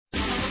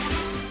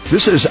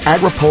This is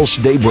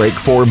AgriPulse Daybreak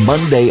for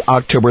Monday,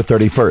 October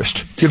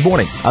 31st. Good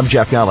morning. I'm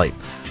Jeff Galley.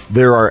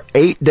 There are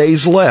 8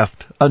 days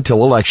left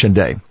until Election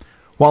Day.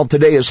 While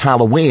today is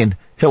Halloween,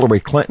 Hillary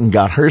Clinton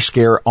got her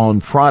scare on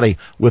Friday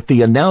with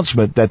the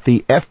announcement that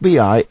the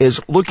FBI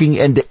is looking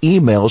into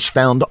emails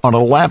found on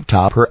a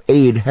laptop her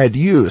aide had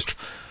used.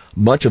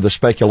 Much of the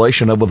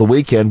speculation over the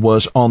weekend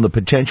was on the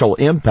potential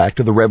impact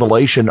of the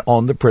revelation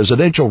on the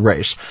presidential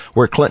race,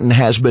 where Clinton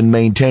has been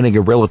maintaining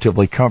a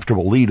relatively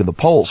comfortable lead in the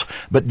polls.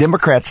 But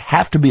Democrats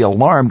have to be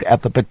alarmed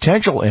at the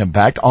potential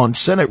impact on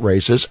Senate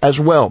races as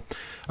well.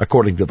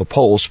 According to the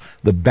polls,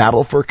 the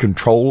battle for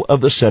control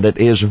of the Senate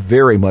is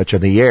very much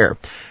in the air.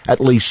 At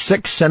least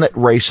 6 Senate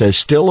races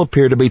still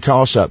appear to be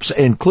toss-ups,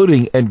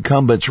 including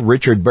incumbents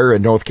Richard Burr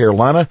in North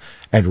Carolina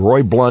and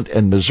Roy Blunt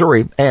in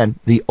Missouri and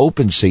the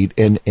open seat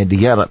in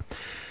Indiana.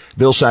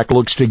 Vilsack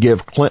looks to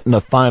give Clinton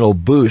a final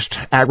boost.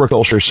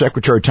 Agriculture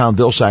Secretary Tom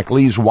Vilsack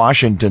leaves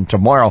Washington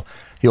tomorrow.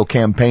 He'll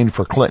campaign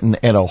for Clinton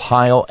in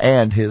Ohio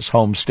and his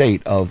home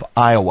state of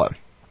Iowa.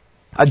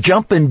 A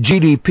jump in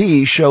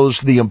GDP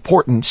shows the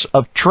importance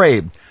of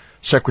trade.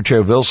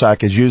 Secretary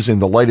Vilsack is using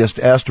the latest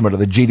estimate of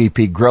the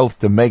GDP growth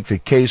to make the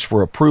case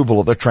for approval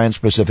of the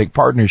Trans-Pacific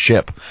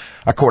Partnership.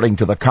 According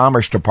to the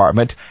Commerce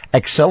Department,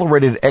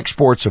 accelerated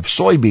exports of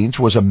soybeans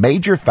was a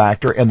major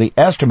factor in the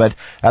estimate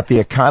that the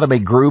economy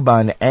grew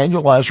by an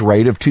annualized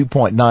rate of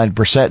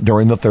 2.9%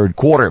 during the third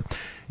quarter.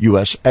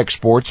 U.S.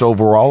 exports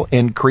overall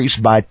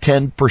increased by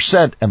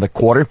 10% in the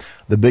quarter,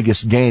 the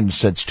biggest gain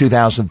since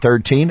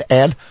 2013,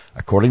 and,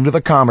 according to the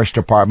Commerce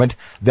Department,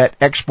 that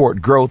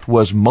export growth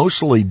was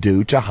mostly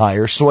due to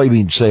higher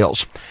soybean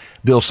sales.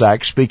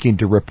 Vilsack, speaking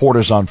to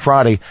reporters on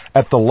Friday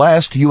at the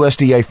last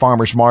USDA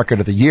Farmers Market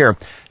of the year,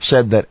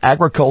 said that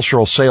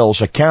agricultural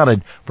sales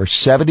accounted for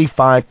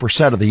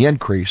 75% of the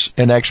increase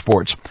in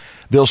exports.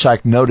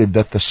 Vilsack noted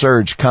that the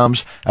surge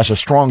comes as a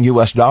strong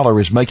U.S. dollar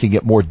is making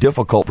it more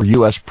difficult for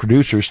U.S.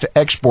 producers to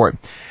export.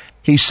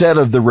 He said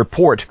of the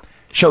report,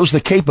 shows the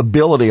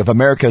capability of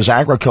America's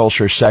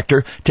agriculture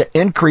sector to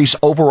increase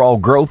overall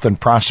growth and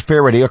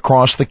prosperity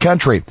across the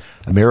country.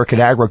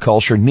 American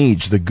agriculture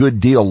needs the good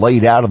deal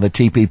laid out in the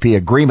TPP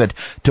agreement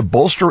to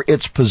bolster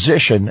its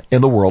position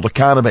in the world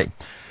economy.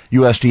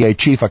 USDA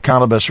Chief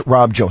Economist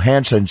Rob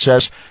Johansson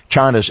says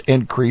China's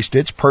increased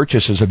its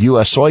purchases of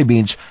U.S.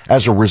 soybeans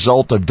as a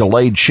result of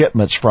delayed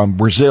shipments from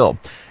Brazil.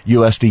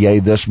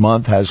 USDA this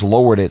month has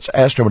lowered its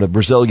estimate of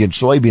Brazilian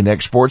soybean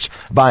exports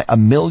by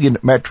 1 million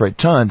metric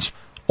tons,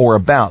 or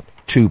about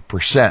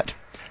 2%.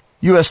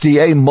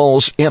 USDA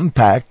mulls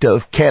impact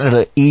of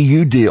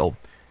Canada-EU deal.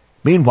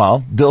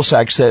 Meanwhile,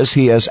 Vilsack says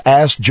he has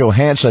asked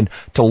Johansson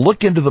to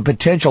look into the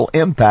potential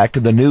impact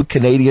of the new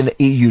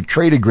Canadian-EU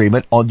trade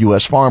agreement on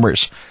U.S.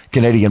 farmers.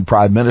 Canadian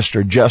Prime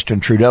Minister Justin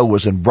Trudeau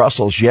was in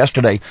Brussels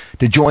yesterday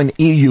to join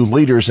EU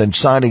leaders in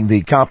signing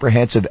the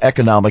Comprehensive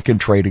Economic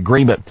and Trade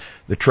Agreement.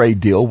 The trade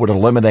deal would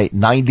eliminate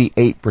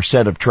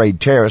 98% of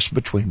trade tariffs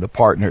between the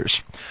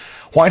partners.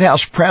 White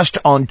House pressed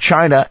on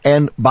China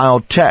and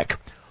biotech.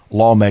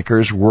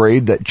 Lawmakers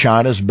worried that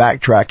China's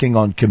backtracking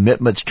on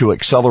commitments to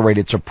accelerate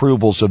its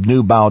approvals of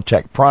new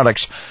biotech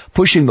products,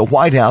 pushing the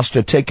White House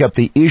to take up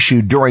the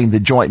issue during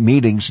the joint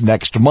meetings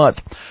next month.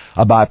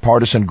 A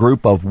bipartisan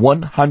group of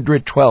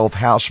 112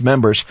 House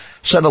members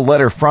sent a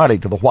letter Friday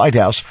to the White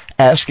House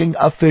asking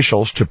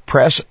officials to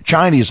press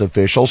Chinese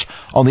officials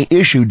on the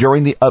issue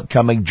during the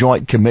upcoming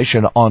Joint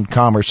Commission on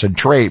Commerce and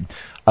Trade.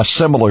 A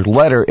similar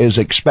letter is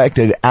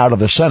expected out of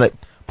the Senate,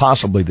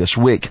 possibly this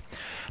week.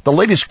 The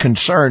latest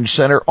concerns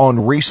center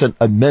on recent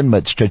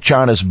amendments to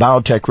China's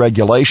biotech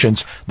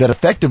regulations that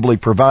effectively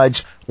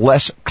provides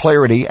less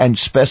clarity and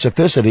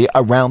specificity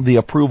around the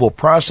approval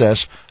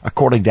process,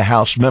 according to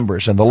House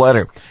members in the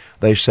letter.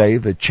 They say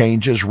the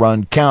changes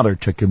run counter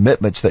to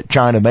commitments that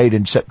China made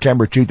in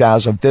September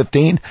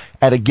 2015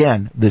 and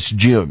again this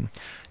June.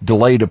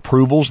 Delayed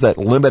approvals that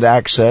limit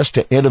access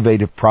to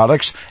innovative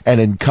products and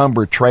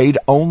encumber trade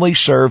only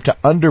serve to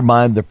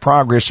undermine the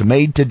progress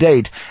made to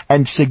date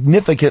and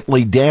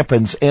significantly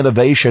dampens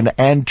innovation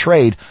and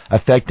trade,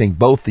 affecting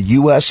both the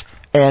U.S.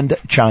 and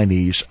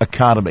Chinese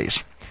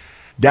economies.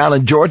 Down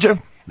in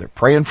Georgia, they're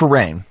praying for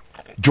rain.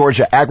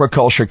 Georgia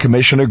Agriculture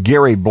Commissioner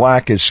Gary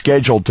Black is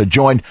scheduled to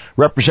join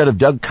Representative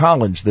Doug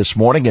Collins this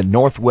morning in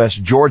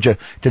northwest Georgia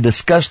to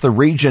discuss the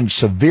region's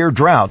severe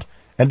drought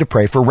and to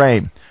pray for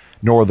rain.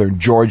 Northern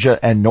Georgia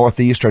and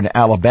northeastern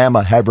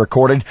Alabama have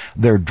recorded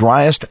their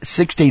driest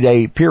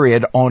 60-day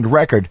period on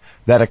record,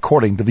 that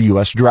according to the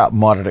U.S. Drought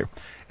Monitor.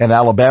 In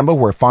Alabama,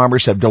 where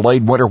farmers have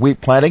delayed winter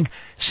wheat planting,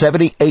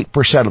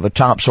 78% of the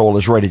topsoil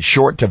is rated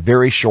short to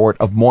very short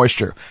of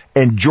moisture.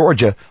 In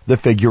Georgia, the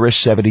figure is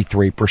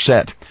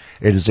 73%.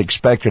 It is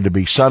expected to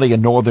be sunny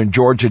in northern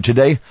Georgia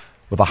today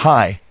with a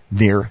high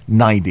near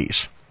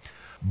 90s.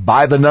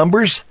 By the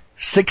numbers,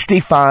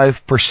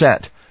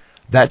 65%.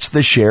 That's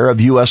the share of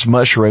U.S.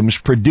 mushrooms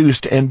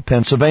produced in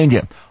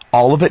Pennsylvania,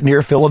 all of it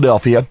near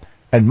Philadelphia,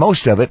 and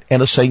most of it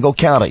in a single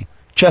county,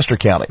 Chester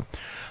County.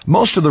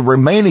 Most of the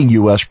remaining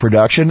U.S.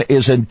 production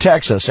is in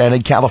Texas and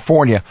in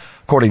California,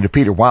 according to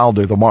Peter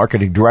Wilder, the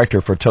marketing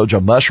director for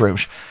Tojo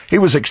Mushrooms. He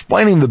was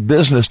explaining the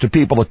business to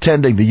people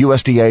attending the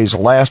USDA's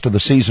last of the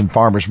season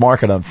farmers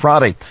market on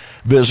Friday.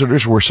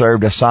 Visitors were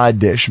served a side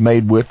dish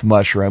made with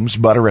mushrooms,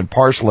 butter, and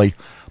parsley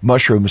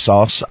mushroom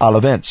sauce a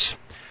la Vince.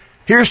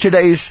 Here's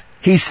today's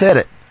He Said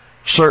It.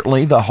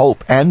 Certainly the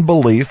hope and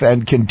belief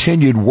and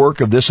continued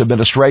work of this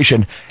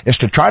administration is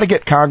to try to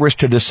get Congress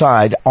to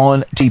decide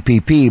on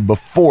TPP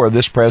before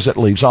this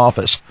president leaves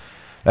office.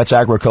 That's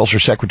Agriculture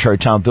Secretary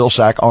Tom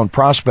Vilsack on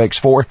prospects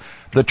for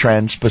the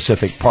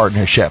Trans-Pacific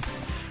Partnership.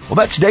 Well,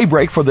 that's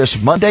Daybreak for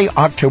this Monday,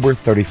 October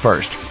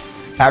 31st.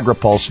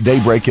 AgriPulse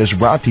Daybreak is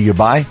brought to you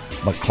by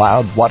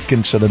McLeod,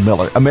 Watkinson &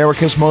 Miller,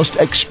 America's most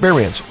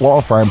experienced law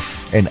firm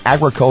in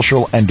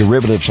agricultural and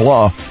derivatives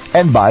law,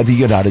 and by the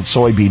United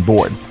Soybean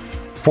Board.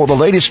 For the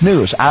latest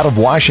news out of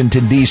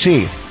Washington,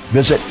 D.C.,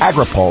 visit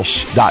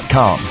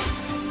agripulse.com.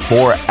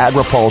 For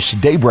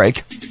AgriPulse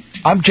Daybreak,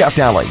 I'm Jeff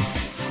Nally.